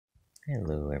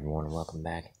Hello everyone, welcome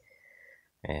back.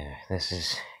 This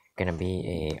is going to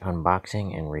be a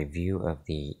unboxing and review of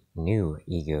the new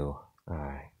Ego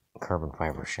carbon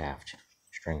fiber shaft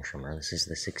string trimmer. This is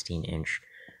the 16-inch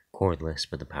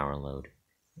cordless with the power load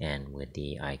and with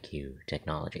the IQ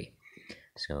technology.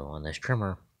 So on this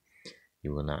trimmer,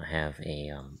 you will not have a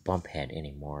bump head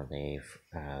anymore. They've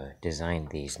designed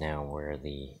these now where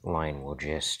the line will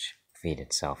just feed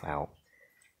itself out,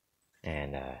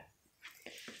 and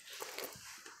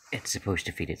it's supposed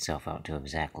to feed itself out to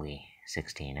exactly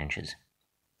 16 inches.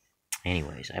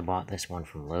 Anyways, I bought this one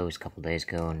from Lowe's a couple days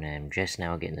ago, and I'm just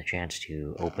now getting the chance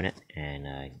to open it and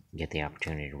get the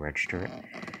opportunity to register it.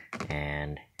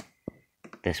 And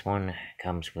this one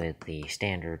comes with the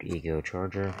standard Ego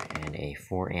charger and a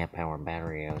 4 amp hour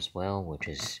battery as well, which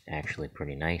is actually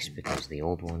pretty nice because the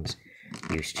old ones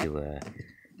used to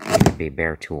either be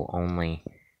bare tool only,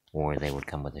 or they would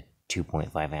come with a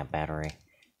 2.5 amp battery,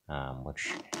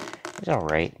 which is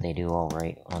alright. They do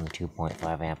alright on the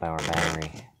 2.5 amp hour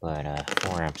battery, but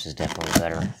 4 amps is definitely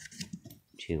better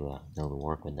to be able to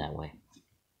work with that way.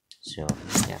 So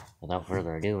yeah, without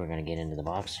further ado, we're going to get into the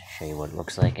box, show you what it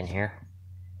looks like in here.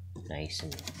 Nice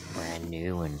and brand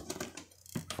new and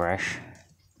fresh.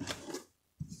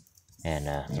 And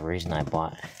the reason I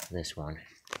bought this one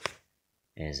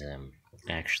is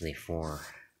actually for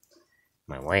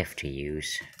my wife to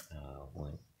use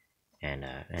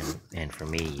and for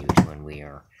me to use when we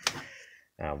are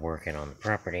working on the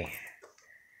property,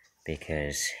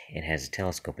 because it has a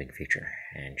telescoping feature,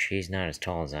 and she's not as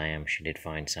tall as I am. She did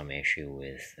find some issue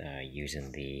with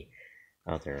using the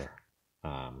other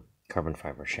carbon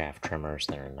fiber shaft trimmers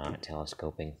that are not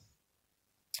telescoping,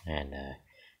 and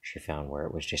she found where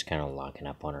it was just kind of locking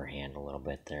up on her hand a little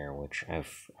bit there, which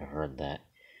I've heard that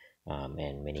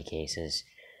in many cases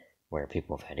where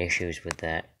people have had issues with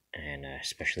that, and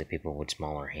especially people with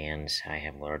smaller hands. I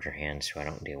have larger hands, so I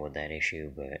don't deal with that issue,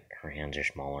 but her hands are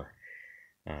smaller,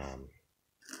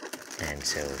 and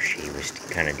so she was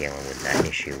kind of dealing with that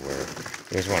issue where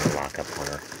it was wanting to lock up on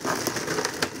her.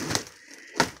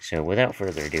 So without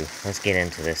further ado, let's get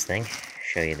into this thing,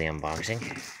 show you the unboxing.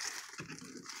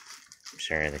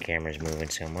 Sorry the camera's moving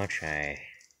so much, I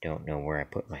don't know where I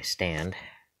put my stand,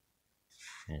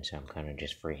 and so I'm kind of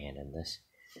just freehanding this.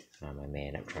 I may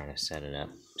end up trying to set it up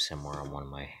somewhere on one of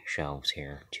my shelves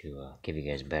here to give you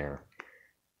guys a better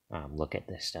look at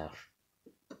this stuff.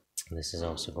 This is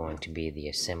also going to be the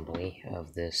assembly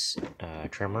of this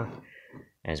trimmer,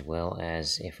 as well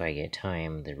as, if I get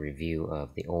time, the review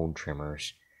of the old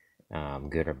trimmers,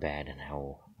 good or bad, and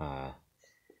how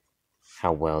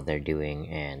well they're doing,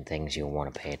 and things you'll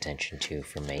want to pay attention to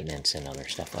for maintenance and other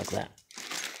stuff like that.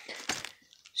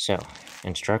 So,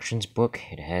 instructions book.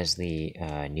 It has the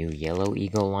new yellow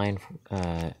Ego line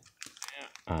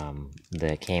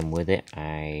that came with it.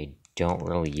 I don't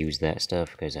really use that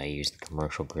stuff because I use the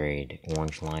commercial grade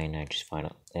orange line. I just find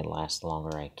it lasts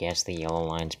longer. I guess the yellow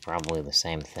line's probably the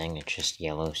same thing. It's just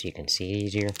yellow so you can see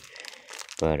easier.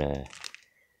 But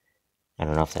I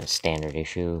don't know if that's standard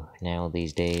issue now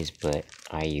these days, but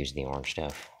I use the orange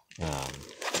stuff.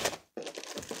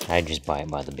 I just buy it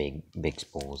by the big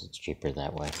spools. It's cheaper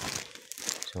that way.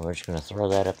 So we're just going to throw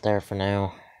that up there for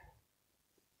now.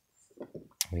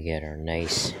 We got our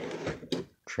nice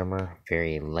trimmer,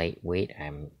 very lightweight.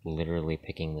 I'm literally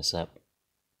picking this up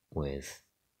with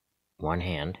one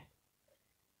hand,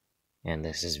 and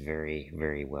this is very,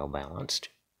 very well balanced.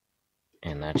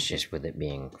 And that's just with it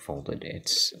being folded.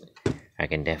 I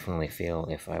can definitely feel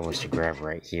if I was to grab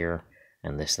right here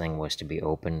and this thing was to be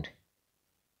opened,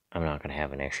 I'm not going to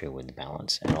have an issue with the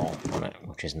balance at all on it,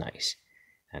 which is nice.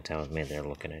 That tells me they're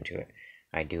looking into it.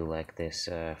 I do like this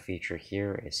feature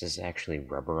here. This is actually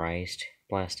rubberized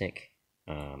plastic.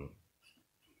 I'm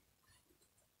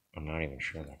not even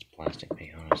sure that's plastic, to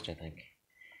be honest, I think.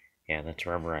 Yeah, that's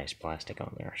rubberized plastic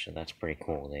on there, so that's pretty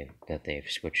cool that they've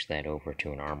switched that over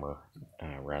to an armor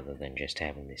rather than just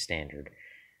having the standard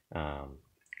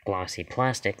glossy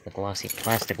plastic. The glossy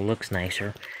plastic looks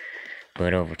nicer,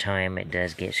 but over time it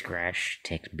does get scratched,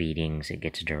 takes beatings, it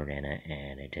gets dirt in it,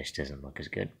 and it just doesn't look as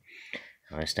good.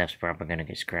 This stuff's probably going to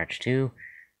get scratched too,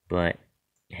 but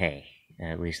hey,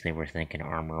 at least they were thinking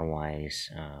armor-wise.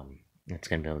 It's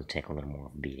going to be able to take a little more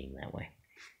of a beating that way.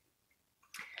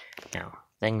 Now,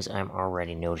 things I'm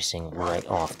already noticing right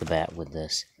off the bat with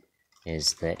this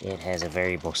is that it has a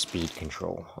variable speed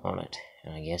control on it.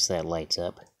 And I guess that lights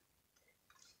up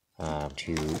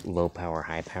to low power,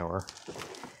 high power.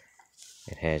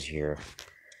 It has your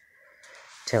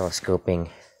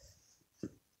telescoping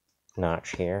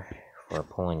notch here for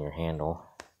pulling your handle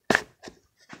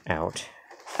out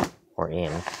or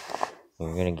in.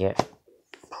 You're going to get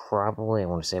probably, I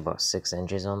want to say about 6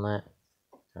 inches on that.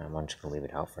 I'm just going to leave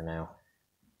it out for now.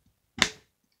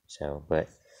 So, but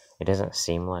it doesn't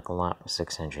seem like a lot, but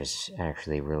 6 inches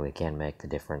actually really can make the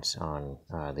difference on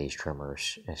these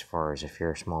trimmers, as far as if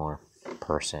you're a smaller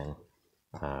person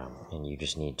and you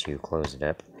just need to close it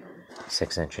up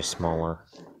 6 inches smaller,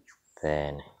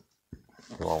 then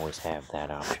you always have that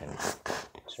option.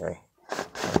 Sorry,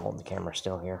 I'm holding the camera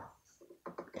still here.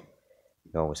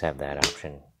 You always have that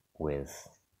option with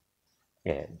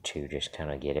it to just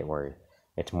kind of get it where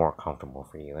it's more comfortable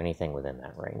for you, anything within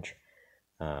that range.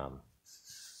 They're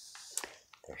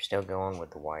still going with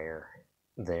the wire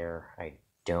there. I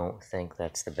don't think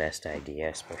that's the best idea,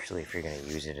 especially if you're going to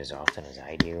use it as often as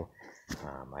I do.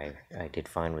 I did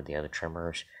find with the other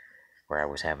trimmers where I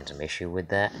was having some issue with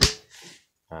that,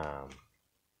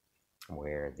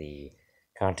 where the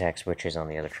contact switches on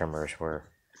the other trimmers were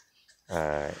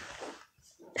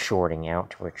shorting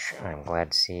out, which I'm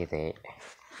glad to see they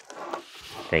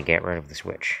get rid of the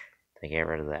switch. They get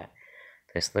rid of that.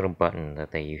 This little button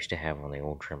that they used to have on the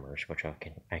old trimmers, which I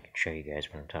can show you guys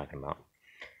what I'm talking about,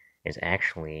 is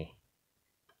actually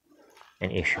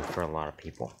an issue for a lot of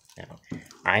people. Now,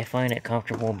 I find it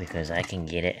comfortable because I can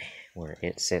get it where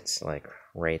it sits like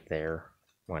right there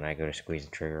when I go to squeeze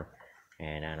the trigger,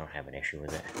 and I don't have an issue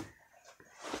with it.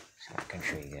 So I can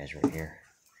show you guys right here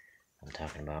what I'm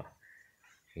talking about.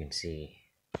 You can see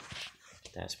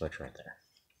that switch right there.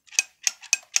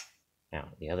 Now,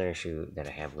 the other issue that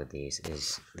I have with these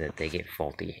is that they get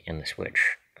faulty in the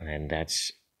switch, and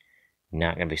that's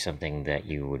not going to be something that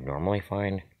you would normally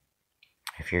find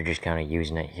if you're just kind of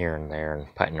using it here and there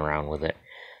and putting around with it.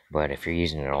 But if you're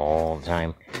using it all the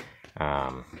time,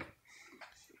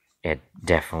 it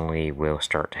definitely will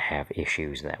start to have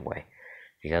issues that way.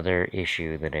 The other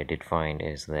issue that I did find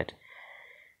is that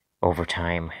over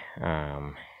time,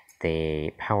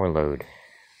 the power load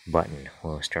button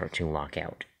will start to lock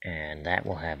out, and that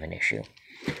will have an issue.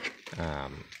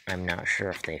 I'm not sure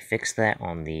if they fixed that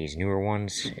on these newer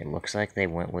ones. It looks like they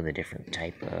went with a different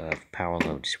type of power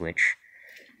load switch.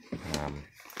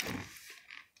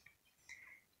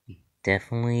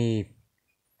 Definitely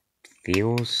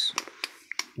feels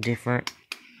different.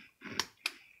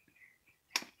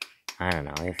 I don't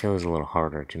know, it feels a little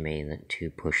harder to me to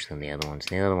push than the other ones.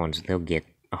 The other ones, they'll get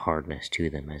a hardness to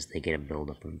them as they get a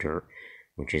buildup of dirt,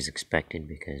 which is expected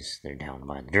because they're down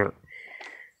by the dirt.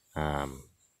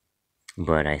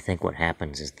 But I think what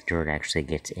happens is the dirt actually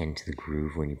gets into the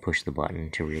groove when you push the button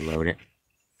to reload it,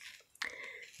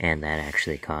 and that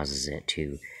actually causes it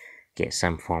to get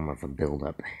some form of a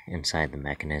buildup inside the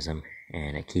mechanism,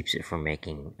 and it keeps it from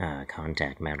making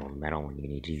contact metal to metal when you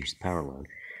need to use the power load.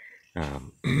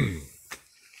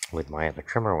 With my other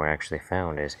trimmer, what I actually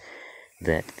found is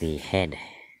that the head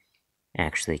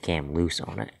actually came loose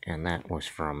on it, and that was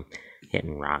from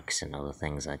hitting rocks and other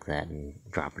things like that and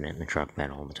dropping it in the truck bed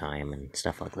all the time and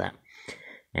stuff like that.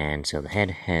 And so the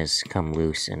head has come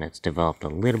loose, and it's developed a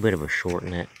little bit of a short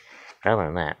in it. But other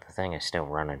than that, the thing is still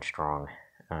running strong.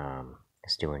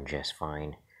 It's doing just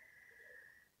fine.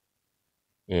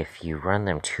 If you run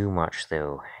them too much,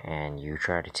 though, and you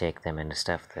try to take them into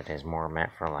stuff that is more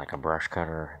meant for like a brush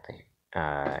cutter,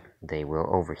 they will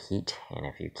overheat, and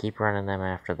if you keep running them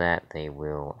after that, they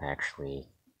will actually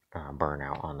burn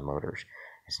out on the motors.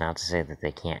 It's not to say that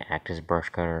they can't act as a brush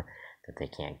cutter, that they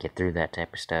can't get through that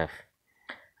type of stuff.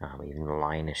 Even the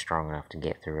line is strong enough to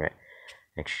get through it.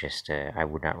 It's just, I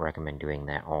would not recommend doing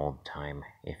that all the time.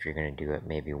 If you're going to do it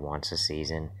maybe once a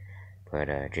season, but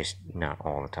just not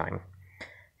all the time.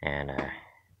 And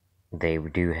they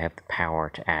do have the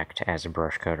power to act as a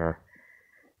brush cutter,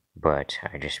 but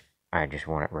I just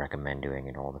wouldn't recommend doing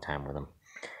it all the time with them.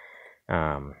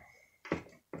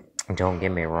 Don't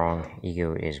get me wrong,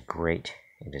 Ego is great.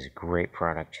 It is a great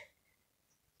product,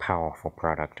 powerful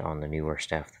product on the newer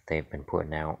stuff that they've been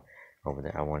putting out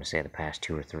over I want to say the past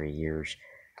 2 or 3 years.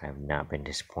 I've not been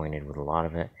disappointed with a lot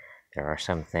of it. There are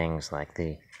some things like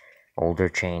the older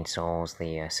chainsaws,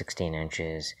 the 16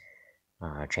 inches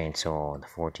chainsaw, the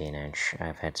 14 inch,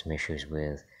 I've had some issues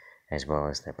with, as well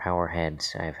as their power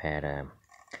heads.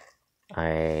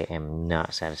 I am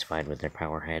not satisfied with their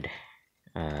power head.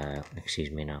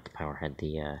 Excuse me, not the power head,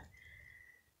 the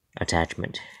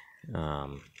attachment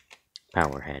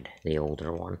power head, the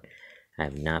older one.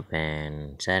 I've not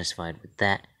been satisfied with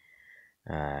that,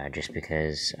 just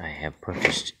because I have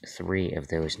purchased 3 of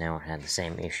those now and had the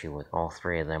same issue with all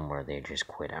 3 of them where they just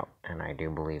quit out. And I do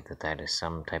believe that that is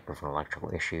some type of an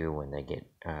electrical issue when they get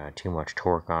too much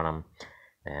torque on them,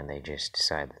 and they just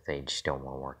decide that they just don't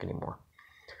want to work anymore.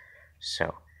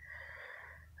 So,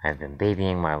 I've been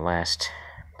babying my last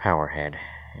power head,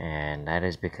 and that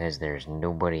is because there's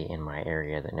nobody in my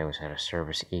area that knows how to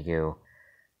service Ego,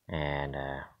 and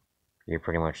you're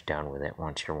pretty much done with it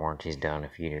once your warranty's done.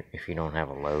 If you don't have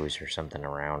a Lowe's or something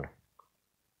around,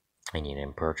 and you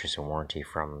didn't purchase a warranty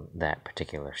from that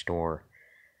particular store,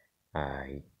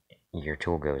 your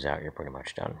tool goes out, you're pretty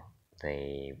much done.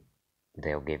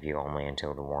 They'll give you only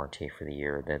until the warranty for the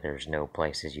year. That there's no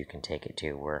places you can take it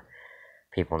to where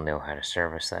people know how to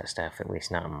service that stuff, at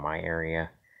least not in my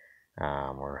area,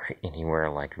 or anywhere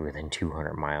like within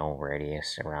 200-mile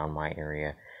radius around my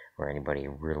area where anybody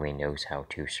really knows how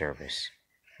to service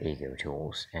Ego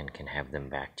tools and can have them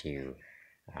back to you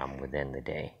within the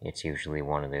day. It's usually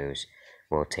one of those,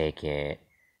 we'll take it,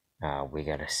 we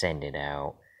gotta send it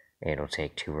out, it'll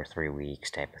take 2 or 3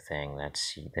 weeks type of thing.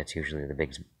 That's usually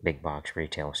the big box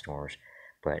retail stores.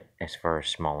 But as far as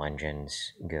small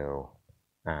engines go,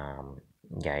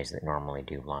 guys that normally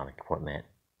do lawn equipment,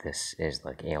 this is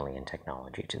like alien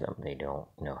technology to them. They don't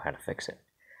know how to fix it.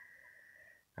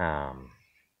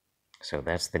 So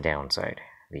that's the downside.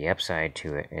 The upside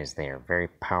to it is they are very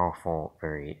powerful,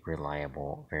 very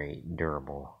reliable, very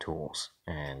durable tools,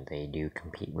 and they do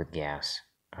compete with gas.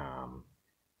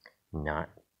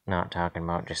 Not talking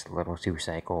about just little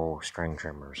 2-cycle string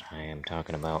trimmers. I am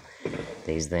talking about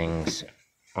these things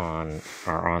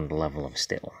are on the level of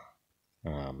Stihl.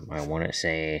 I wouldn't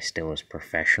say Stihl is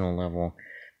professional level,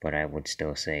 but I would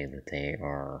still say that they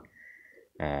are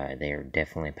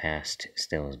definitely past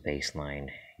Stihl's baseline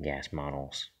gas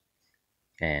models.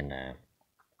 And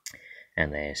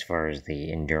as far as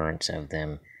the endurance of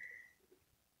them,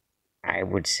 I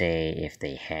would say if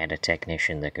they had a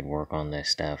technician that could work on this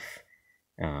stuff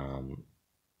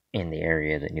in the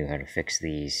area that knew how to fix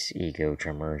these Ego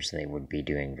trimmers, they would be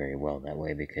doing very well that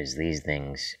way, because these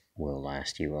things will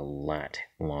last you a lot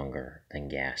longer than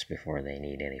gas before they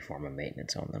need any form of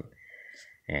maintenance on them.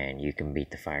 And you can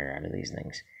beat the fire out of these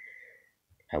things.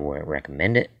 I wouldn't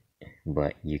recommend it,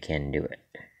 but you can do it.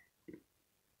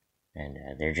 And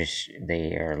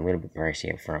they are a little bit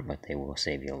pricey up front, but they will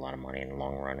save you a lot of money in the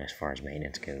long run as far as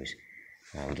maintenance goes.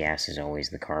 Gas is always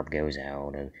the carb goes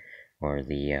out, or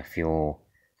the fuel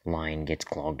line gets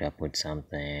clogged up with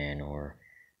something, or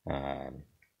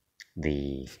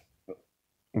the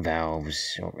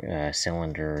valves or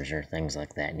cylinders or things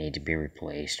like that need to be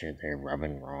replaced, or they're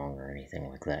rubbing wrong or anything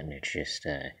like that. And it's just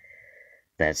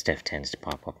that stuff tends to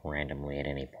pop up randomly at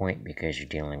any point because you're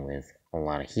dealing with a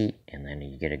lot of heat, and then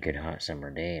you get a good hot summer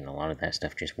day and a lot of that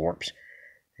stuff just warps,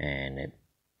 and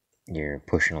you're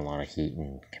pushing a lot of heat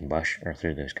and combustion or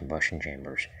through those combustion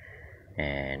chambers,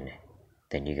 and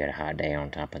then you get a hot day on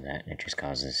top of that, and it just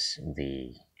causes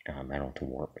the metal to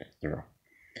warp through.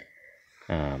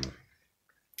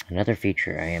 Another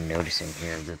feature I am noticing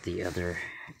here that the other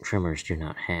trimmers do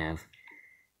not have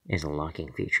is a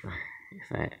locking feature.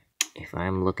 If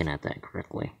I'm looking at that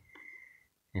correctly,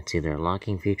 it's either a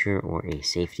locking feature or a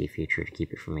safety feature to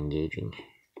keep it from engaging.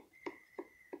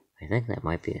 I think that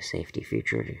might be a safety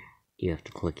feature. You have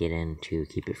to click it in to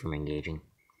keep it from engaging.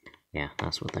 Yeah,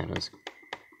 that's what that is.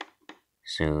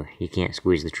 So you can't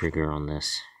squeeze the trigger on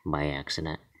this by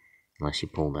accident unless you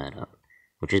pull that up,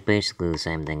 which is basically the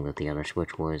same thing that the other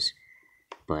switch was,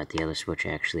 but the other switch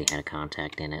actually had a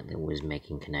contact in it that was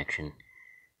making connection.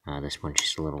 This one's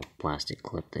just a little plastic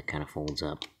clip that kind of folds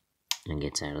up and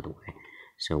gets out of the way.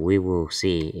 So we will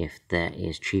see if that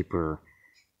is cheaper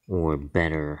or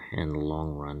better in the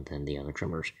long run than the other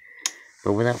trimmers.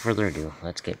 But without further ado,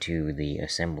 let's get to the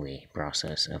assembly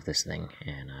process of this thing,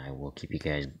 and I will keep you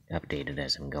guys updated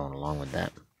as I'm going along with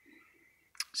that.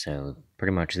 So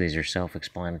pretty much these are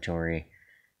self-explanatory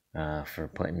for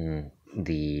putting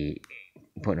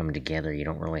them together. You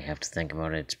don't really have to think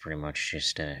about it. It's pretty much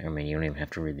just, you don't even have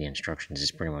to read the instructions.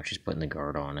 It's pretty much just putting the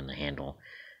guard on and the handle,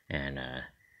 and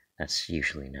that's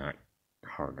usually not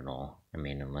hard at all.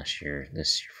 Unless this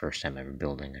is your first time ever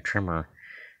building a trimmer,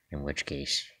 in which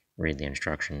case, read the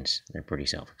instructions. They're pretty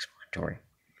self-explanatory.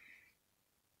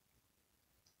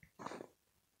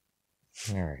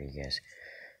 Alrighty, guys.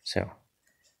 So,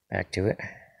 back to it.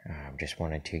 Just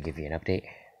wanted to give you an update.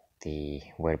 The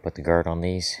way to put the guard on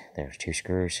these, there's 2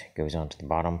 screws. It goes onto the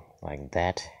bottom like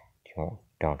that.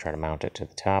 Don't try to mount it to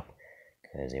the top,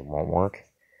 because it won't work.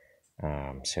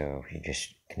 So you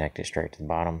just connect it straight to the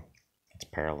bottom. It's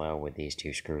parallel with these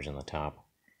 2 screws on the top.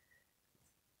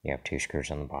 You have 2 screws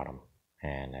on the bottom,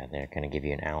 and they're going to give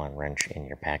you an Allen wrench in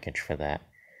your package for that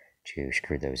to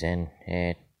screw those in.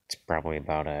 It's probably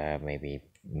about a maybe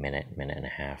minute and a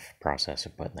half process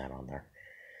of putting that on there.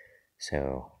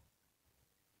 So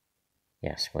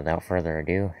yes, without further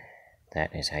ado,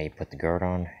 that is how you put the guard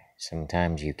on.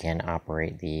 Sometimes you can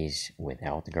operate these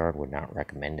without the guard. Would not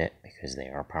recommend it because they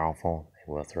are powerful.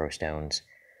 They will throw stones,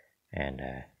 and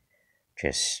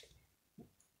just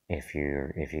if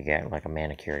you get like a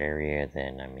manicured area,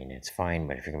 then I mean it's fine.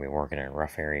 But if you're gonna be working in a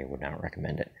rough area, would not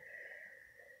recommend it.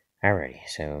 Alrighty,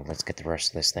 so let's get the rest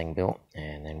of this thing built,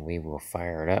 and then we will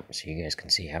fire it up so you guys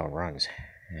can see how it runs.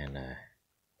 And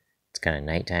it's kind of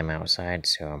nighttime outside,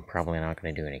 so I'm probably not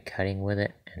going to do any cutting with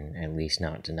it, and at least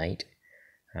not tonight,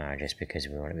 just because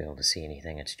we want to be able to see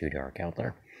anything. It's too dark out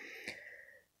there.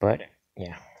 But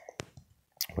yeah,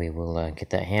 we will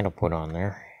get that handle put on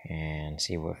there and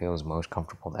see what feels most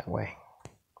comfortable that way.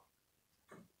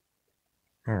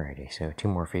 Alrighty, so 2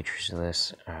 more features to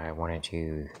this I wanted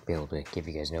to be able to give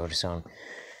you guys notice on.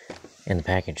 In the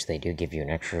package, they do give you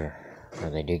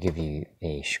they do give you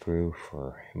a screw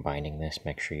for binding this.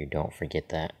 Make sure you don't forget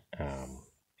that.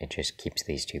 It just keeps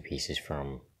these 2 pieces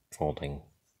from folding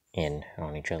in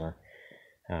on each other.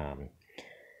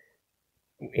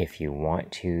 If you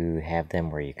want to have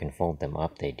them where you can fold them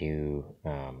up, they do.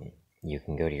 You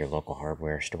can go to your local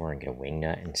hardware store and get a wing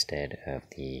nut instead of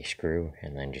the screw,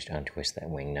 and then just untwist that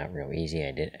wing nut real easy.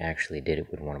 I actually did it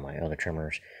with one of my other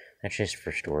trimmers. That's just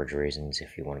for storage reasons,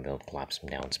 if you want to be able to collapse them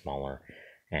down smaller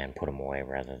and put them away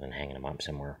rather than hanging them up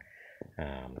somewhere.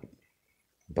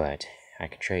 But I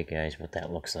can show you guys what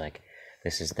that looks like.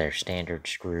 This is their standard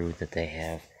screw that they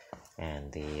have,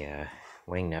 and the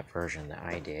wing nut version that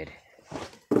I did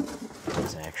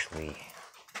is actually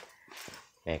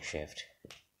makeshift.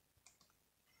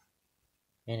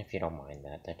 And if you don't mind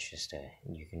that, that's just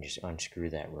you can just unscrew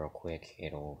that real quick.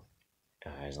 It'll,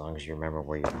 as long as you remember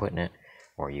where you're putting it,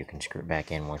 or you can screw it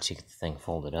back in once you get the thing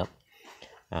folded up.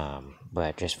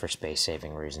 But just for space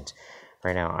saving reasons,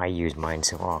 right now I use mine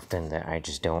so often that I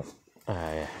just don't.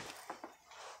 I'm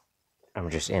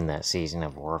just in that season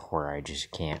of work where I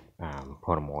just can't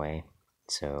put them away,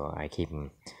 so I keep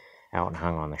them out and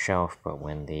hung on the shelf. But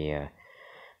when the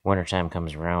wintertime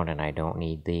comes around and I don't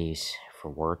need these for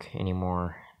work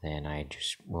anymore, then I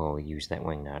just will use that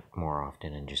wing nut more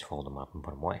often and just fold them up and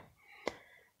put them away.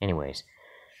 Anyways,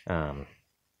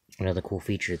 another cool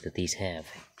feature that these have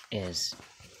is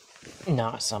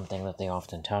not something that they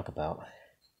often talk about.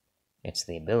 It's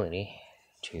the ability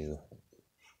to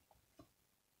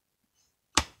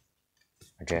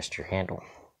adjust your handle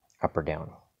up or down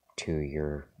to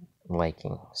your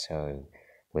liking. So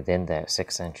within that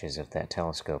 6 inches of that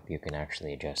telescope, you can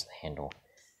actually adjust the handle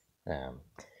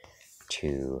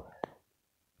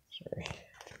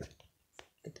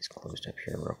get this closed up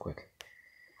here real quick.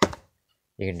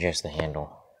 You can adjust the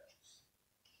handle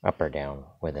up or down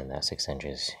within that 6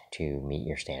 inches to meet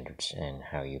your standards and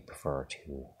how you prefer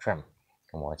to trim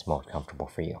and what's most comfortable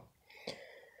for you.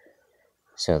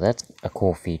 So that's a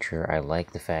cool feature. I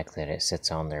like the fact that it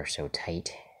sits on there so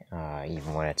tight.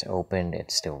 Even when it's opened,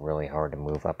 it's still really hard to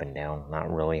move up and down.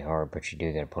 Not really hard, but you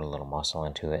do got to put a little muscle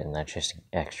into it, and that's just an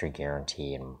extra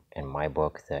guarantee in my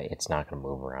book that it's not going to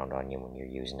move around on you when you're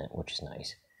using it, which is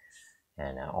nice.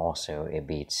 And also, it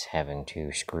beats having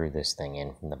to screw this thing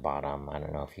in from the bottom. I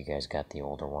don't know if you guys got the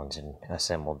older ones and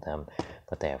assembled them,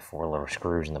 but they have 4 little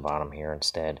screws in the bottom here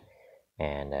instead,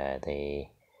 and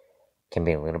they can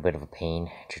be a little bit of a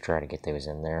pain to try to get those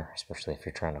in there, especially if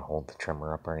you're trying to hold the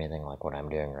trimmer up or anything like what I'm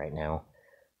doing right now.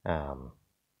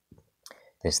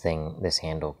 This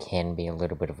handle can be a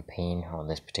little bit of a pain on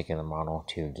this particular model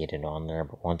to get it on there,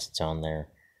 but once it's on there,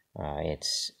 it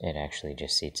actually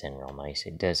just seats in real nice.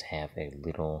 It does have a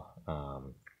little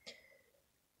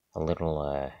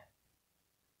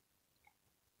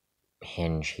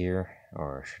hinge here,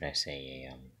 or should I say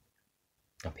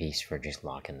a piece for just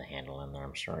locking the handle in there.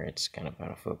 I'm sorry, it's kind of out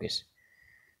of focus.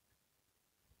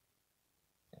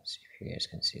 Let's see if you guys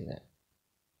can see that.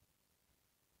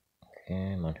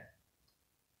 Come on.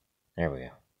 There we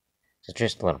go. So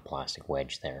just a little plastic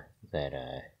wedge there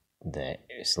that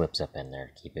slips up in there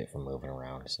to keep it from moving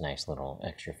around. It's a nice little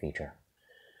extra feature.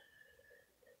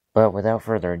 But without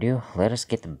further ado, let us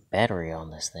get the battery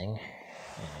on this thing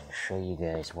and show you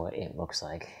guys what it looks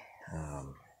like.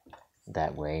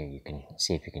 That way you can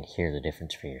see if you can hear the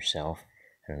difference for yourself.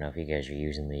 I don't know if you guys are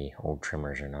using the old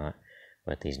trimmers or not,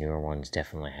 but these newer ones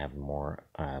definitely have more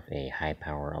of a high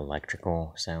power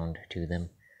electrical sound to them.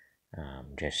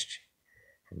 Just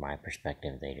from my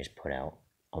perspective, they just put out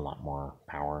a lot more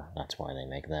power. That's why they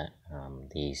make that.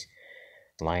 These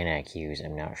Line IQs,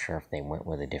 I'm not sure if they went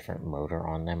with a different motor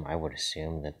on them. I would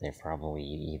assume that they're probably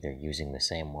either using the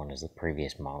same one as the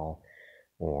previous model,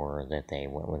 or that they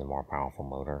went with a more powerful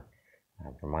motor.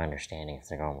 From my understanding, if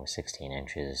they're going with 16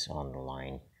 inches on the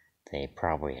line, they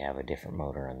probably have a different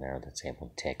motor in there that's able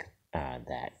to take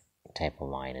that type of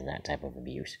line and that type of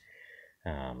abuse.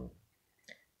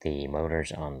 The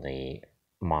motors on the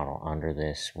model under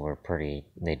this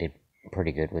they did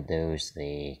pretty good with those.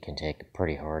 They can take a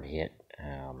pretty hard hit,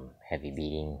 heavy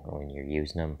beating when you're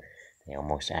using them. They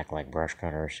almost act like brush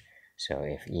cutters. So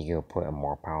if Ego put a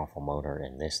more powerful motor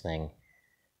in this thing,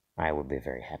 I would be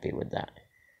very happy with that.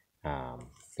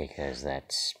 Because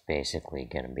that's basically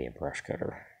going to be a brush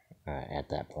cutter at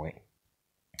that point.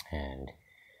 And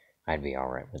I'd be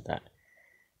alright with that.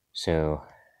 So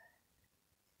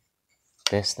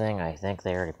this thing, I think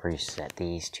they already preset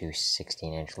these to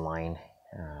 16-inch line.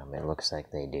 It looks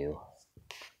like they do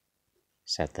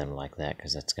set them like that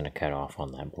because that's going to cut off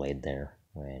on that blade there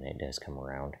when it does come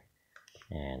around,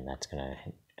 and that's going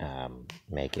to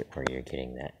make it where you're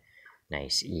getting that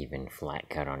nice even flat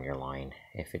cut on your line.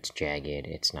 If it's jagged,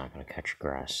 it's not going to cut your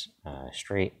grass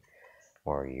straight,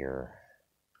 or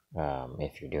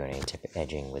if you're doing any type of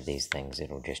edging with these things,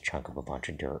 it'll just chunk up a bunch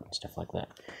of dirt and stuff like that.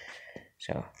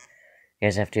 So you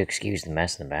guys have to excuse the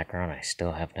mess in the background. I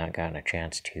still have not gotten a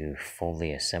chance to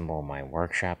fully assemble my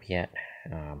workshop yet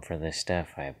for this stuff.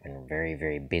 I've been very,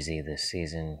 very busy this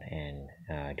season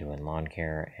and doing lawn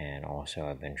care, and also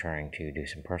I've been trying to do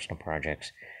some personal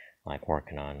projects like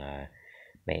working on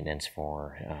maintenance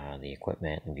for the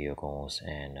equipment and vehicles,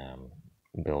 and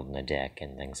building a deck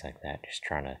and things like that. Just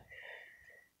trying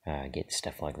to get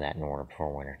stuff like that in order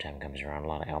before winter time comes around. A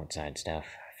lot of outside stuff.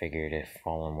 I figured if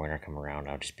fall and winter come around,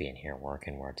 I'll just be in here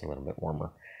working where it's a little bit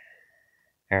warmer.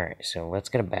 Alright, so let's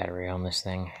get a battery on this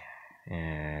thing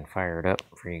and fire it up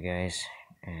for you guys,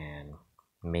 and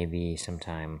maybe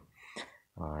sometime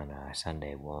on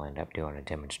Sunday we'll end up doing a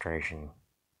demonstration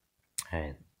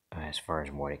as far as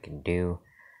what it can do.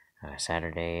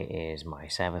 Saturday is my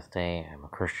Sabbath day. I'm a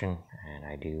Christian, and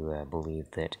I do believe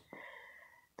that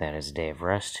is a day of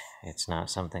rest. It's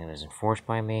not something that is enforced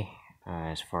by me.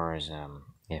 As far as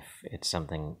if it's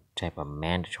something type of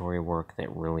mandatory work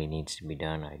that really needs to be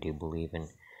done, I do believe in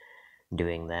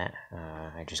doing that.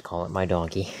 I just call it my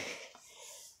donkey.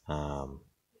 And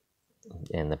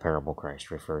the parable Christ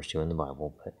refers to in the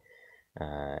Bible, but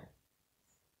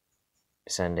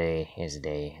Sunday is a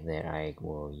day that I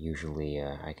will usually,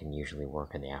 I can usually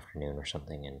work in the afternoon or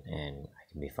something, and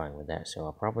I can be fine with that. So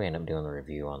I'll probably end up doing the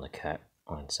review on the cut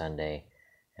on Sunday,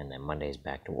 and then Monday's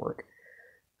back to work.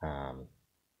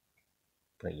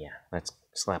 But yeah, let's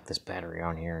slap this battery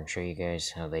on here and show you guys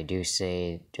how they do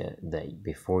say that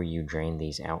before you drain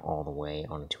these out all the way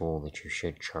on a tool, that you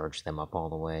should charge them up all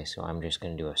the way. So I'm just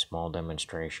going to do a small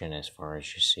demonstration as far as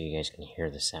just so you guys can hear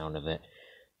the sound of it,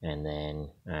 and then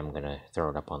I'm going to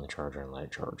throw it up on the charger and let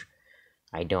it charge.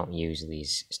 I don't use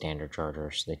these standard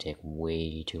chargers. They take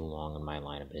way too long in my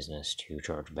line of business to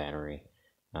charge a battery.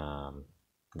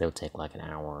 They'll take like an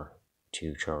hour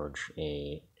to charge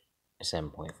a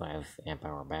 7.5 amp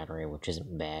hour battery, which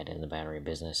isn't bad in the battery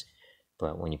business,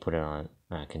 but when you put it on,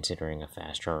 considering a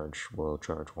fast charge will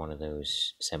charge one of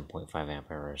those 7.5 amp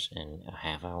hours in a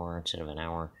half hour instead of an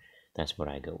hour. That's what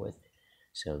I go with.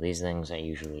 So these things I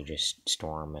usually just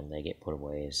store them, and they get put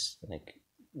away as like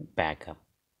backup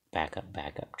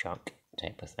junk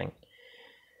type of thing.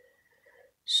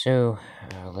 So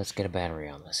let's get a battery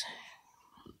on this.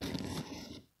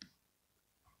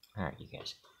 Alright, you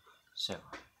guys. So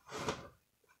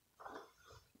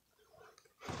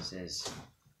this is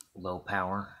low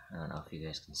power. I don't know if you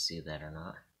guys can see that or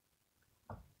not.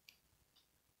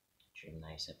 Should be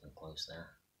nice up and close there.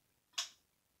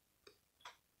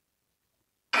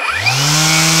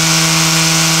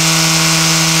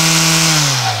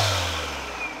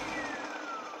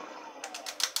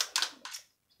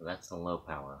 So that's the low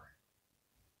power.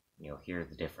 You'll hear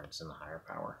the difference in the higher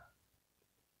power.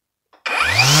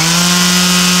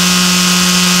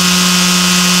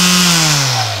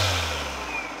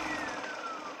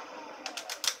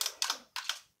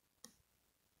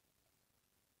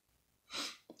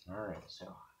 Alright, so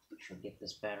we should get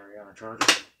this battery on a charger.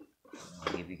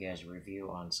 I'll give you guys a review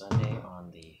on Sunday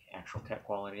on the actual cut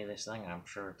quality of this thing. I'm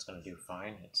sure it's going to do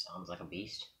fine. It sounds like a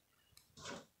beast.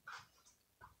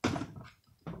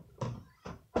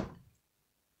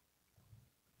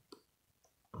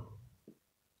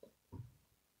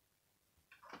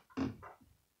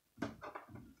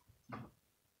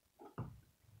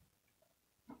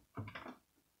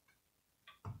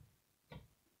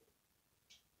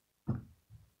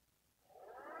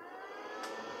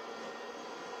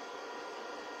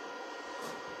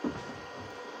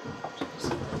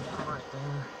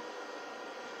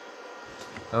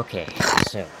 Okay,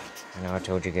 so I know I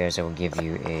told you guys I will give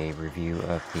you a review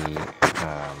of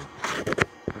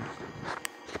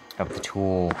the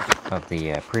tool of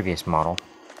the previous model,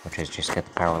 which has just got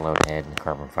the power load head and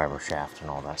carbon fiber shaft and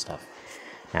all that stuff.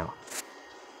 Now,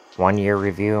 1 year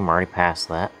review, I'm already past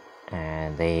that,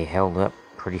 and they held up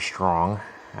pretty strong.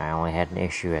 I only had an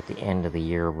issue at the end of the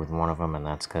year with one of them, and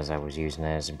that's because I was using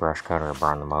it as a brush cutter. I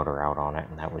burned the motor out on it,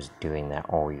 and that was doing that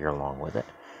all year long with it.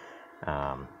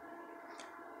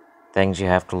 Things you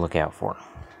have to look out for.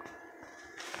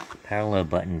 Power load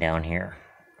button down here.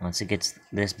 Once it gets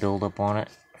this buildup on it,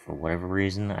 for whatever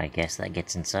reason, I guess that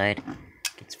gets inside.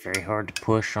 It's very hard to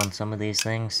push on some of these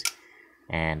things,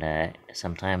 and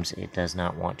sometimes it does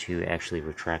not want to actually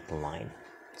retract the line.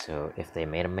 So if they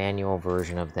made a manual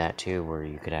version of that too, where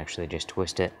you could actually just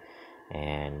twist it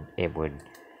and it would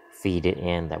feed it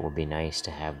in, that would be nice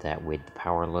to have that with the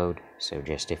power load. So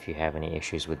just if you have any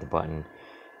issues with the button,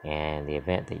 and the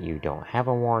event that you don't have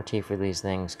a warranty for these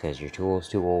things because your tool is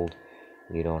too old,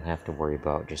 you don't have to worry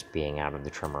about just being out of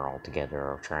the trimmer altogether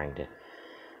or trying to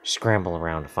scramble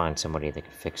around to find somebody that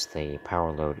can fix the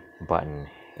power load button.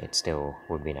 It still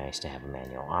would be nice to have a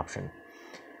manual option.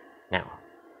 Now,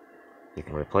 you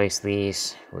can replace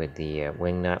these with the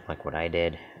wing nut like what I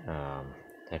did.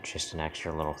 That's just an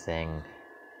extra little thing.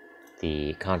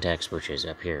 The contact switches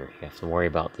up here, you have to worry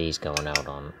about these going out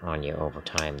on you over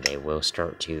time. They will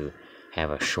start to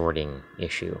have a shorting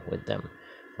issue with them,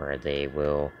 where they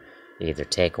will either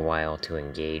take a while to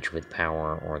engage with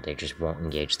power, or they just won't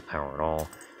engage the power at all.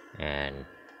 And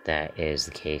that is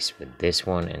the case with this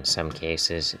one. In some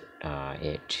cases,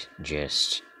 it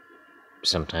just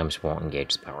sometimes won't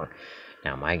engage the power.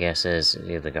 Now, my guess is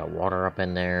it either got water up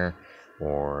in there,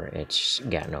 or it's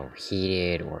gotten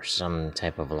overheated, or some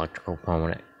type of electrical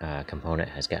component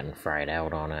has gotten fried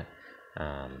out on it.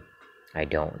 I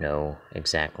don't know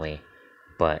exactly,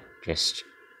 but just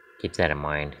keep that in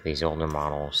mind. These older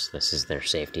models, this is their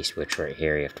safety switch right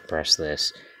here. You have to press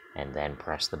this and then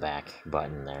press the back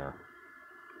button there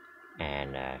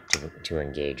and to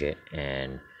engage it.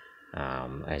 And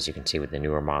as you can see with the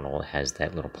newer model, it has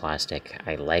that little plastic.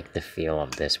 I like the feel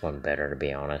of this one better, to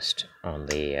be honest, on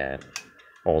the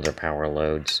older power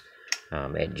loads.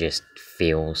 It just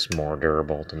feels more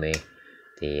durable to me.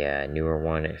 The newer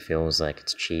one, it feels like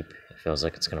it's cheap. It feels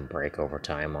like it's going to break over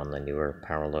time on the newer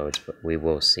power loads, but we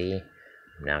will see.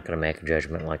 I'm not going to make a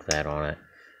judgment like that on it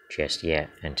just yet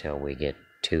until we get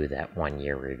to that 1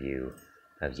 year review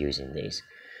of using these.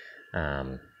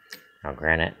 Now,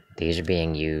 granted, these are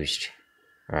being used.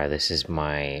 This is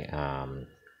my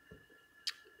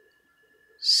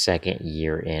second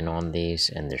year in on these,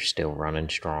 and they're still running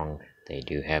strong. They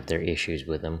do have their issues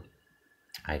with them.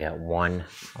 I got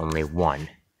only one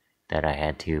that I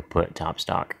had to put top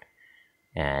stock,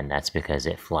 and that's because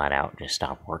it flat out just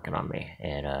stopped working on me.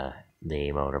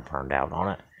 The motor burned out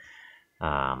on it.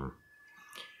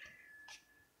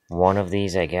 One of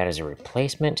these I got as a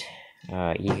replacement.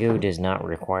 Ego does not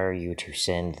require you to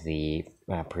send the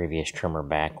previous trimmer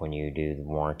back when you do the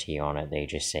warranty on it. They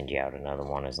just send you out another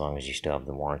one as long as you still have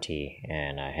the warranty,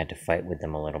 and I had to fight with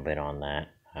them a little bit on that.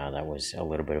 That was a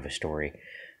little bit of a story.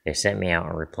 They sent me out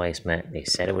a replacement. They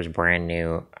said it was brand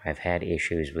new. I've had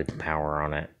issues with the power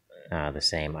on it. The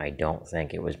same. I don't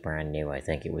think it was brand new. I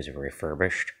think it was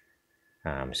refurbished.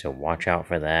 So watch out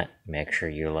for that. Make sure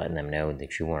you're letting them know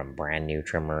that you want a brand new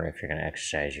trimmer if you're going to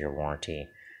exercise your warranty,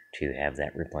 to have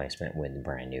that replacement with the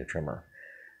brand new trimmer.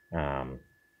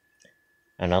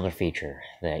 Another feature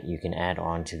that you can add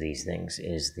on to these things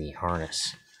is the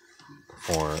harness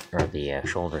or the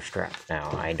shoulder strap. Now,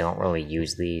 I don't really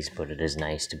use these, but it is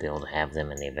nice to be able to have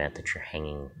them in the event that you're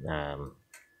hanging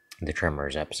the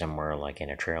trimmers up somewhere, like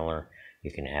in a trailer.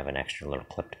 You can have an extra little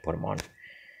clip to put them on.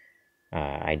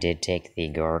 I did take the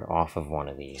guard off of one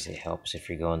of these. It helps if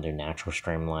you're going through natural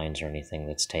streamlines or anything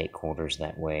that's tight quarters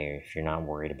that way, or if you're not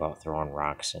worried about throwing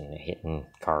rocks and hitting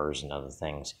cars and other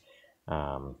things.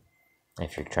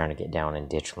 If you're trying to get down in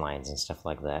ditch lines and stuff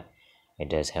like that, it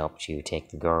does help to take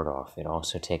the guard off. It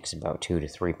also takes about 2 to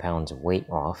 3 pounds of weight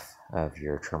off of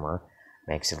your trimmer.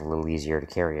 Makes it a little easier to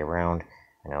carry around.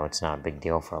 I know it's not a big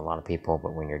deal for a lot of people,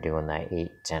 but when you're doing that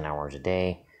 8-10 hours a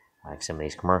day, like some of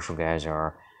these commercial guys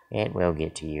are, it will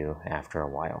get to you after a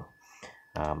while.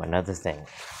 Another thing,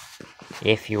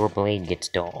 if your blade gets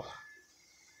dull,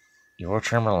 your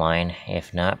trimmer line,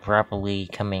 if not properly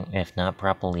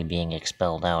being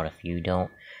expelled out, if you don't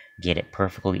get it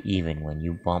perfectly even when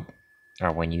you bump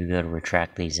or when you go to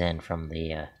retract these in from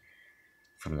the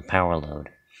power load,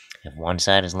 if one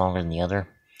side is longer than the other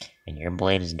and your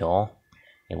blade is dull,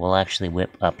 it will actually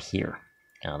whip up here.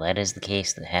 Now, that is the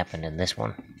case that happened in this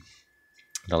one.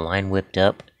 The line whipped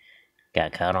up,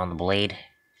 got caught on the blade,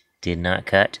 did not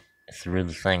cut, threw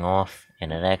the thing off,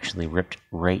 and it actually ripped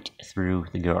right through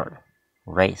the guard.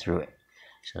 Right through it.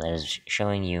 So that is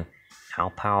showing you how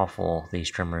powerful these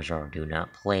trimmers are. Do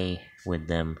not play with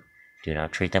them Do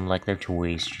not treat them like they're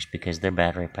toys just because they're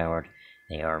battery powered.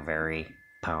 They are very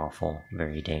powerful,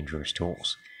 very dangerous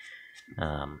tools,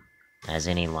 as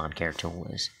any lawn care tool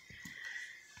is.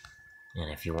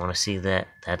 And if you want to see that,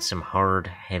 that's some hard,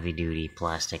 heavy-duty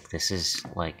plastic. This is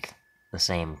like the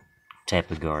same type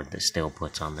of guard that Stihl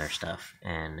puts on their stuff.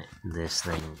 And this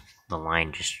thing, the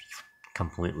line just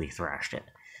completely thrashed it.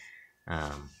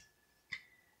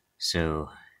 So,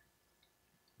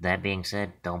 that being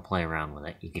said, don't play around with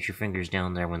it. You get your fingers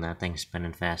down there when that thing's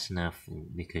spinning fast enough,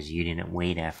 because you didn't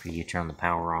wait after you turn the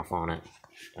power off on it,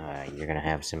 you're going to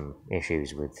have some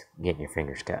issues with getting your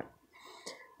fingers cut.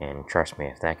 And trust me,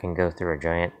 if that can go through a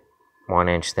giant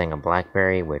 1-inch thing of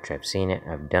blackberry, which I've seen it,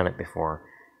 I've done it before,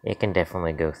 it can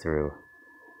definitely go through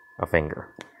a finger.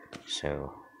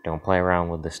 So don't play around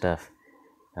with this stuff.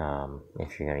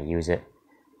 If you're going to use it,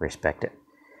 respect it.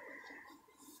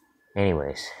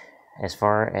 Anyways, as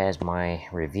far as my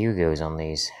review goes on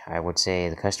these, I would say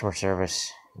the customer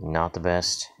service, not the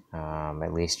best.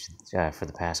 At least for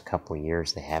the past couple of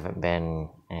years, they haven't been,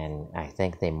 and I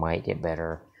think they might get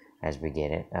better as we get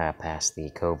it past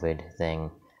the COVID thing.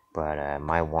 But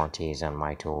my warranties on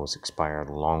my tools expired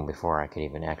long before I could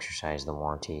even exercise the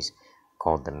warranties.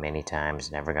 Called them many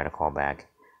times, never got a call back.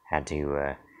 Had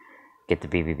to get the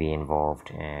BBB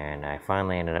involved, and I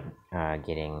finally ended up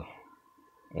getting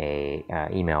a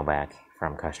email back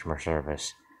from customer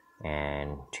service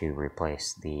and to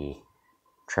replace the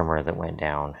trimmer that went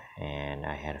down. And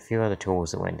I had a few other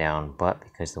tools that went down, but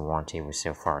because the warranty was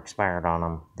so far expired on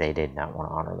them, they did not want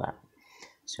to honor that.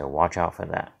 So watch out for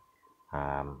that.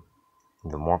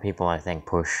 The more people I think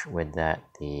push with that,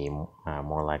 the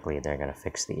more likely they're going to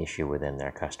fix the issue within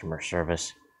their customer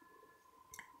service.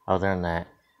 Other than that,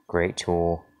 great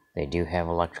tool. They do have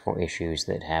electrical issues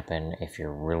that happen if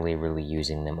you're really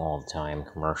using them all the time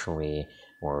commercially,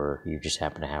 or you just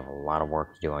happen to have a lot of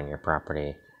work to do on your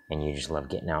property and you just love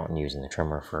getting out and using the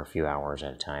trimmer for a few hours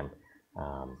at a time.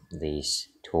 These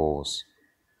tools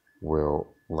will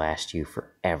last you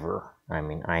forever. I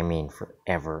mean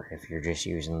forever. If you're just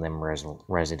using them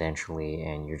residentially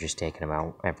and you're just taking them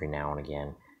out every now and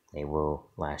again, they will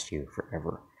last you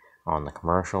forever. On the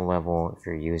commercial level, if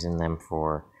you're using them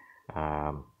for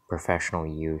professional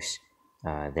use,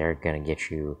 they're going to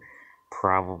get you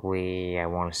probably, I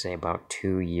want to say, about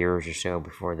 2 years or so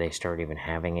before they start even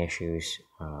having issues.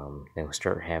 They'll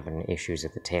start having issues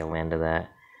at the tail end of that,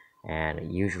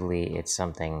 and usually it's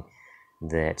something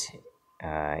that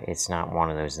it's not one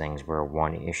of those things where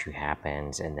one issue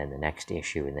happens and then the next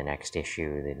issue and the next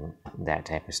issue, then that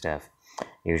type of stuff.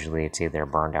 Usually it's either a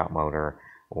burned out motor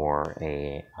or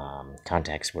a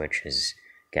contact switch has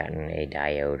gotten a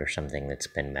diode or something that's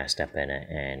been messed up in it,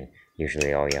 and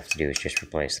usually all you have to do is just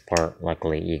replace the part.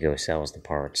 Luckily, Ego sells the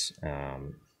parts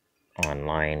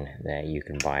online that you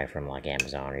can buy from like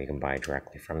Amazon, or you can buy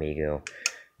directly from Ego,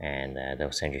 and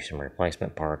they'll send you some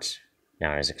replacement parts.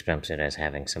 Not as expensive as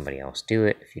having somebody else do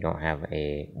it. If you don't have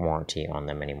a warranty on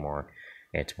them anymore,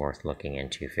 it's worth looking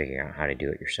into figuring out how to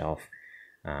do it yourself.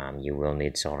 You will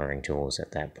need soldering tools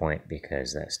at that point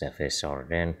because that stuff is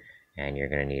soldered in, and you're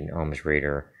going to need an ohms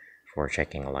reader for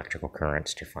checking electrical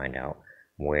currents to find out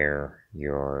where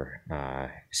your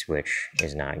switch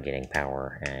is not getting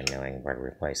power and knowing where to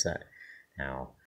replace that. Now,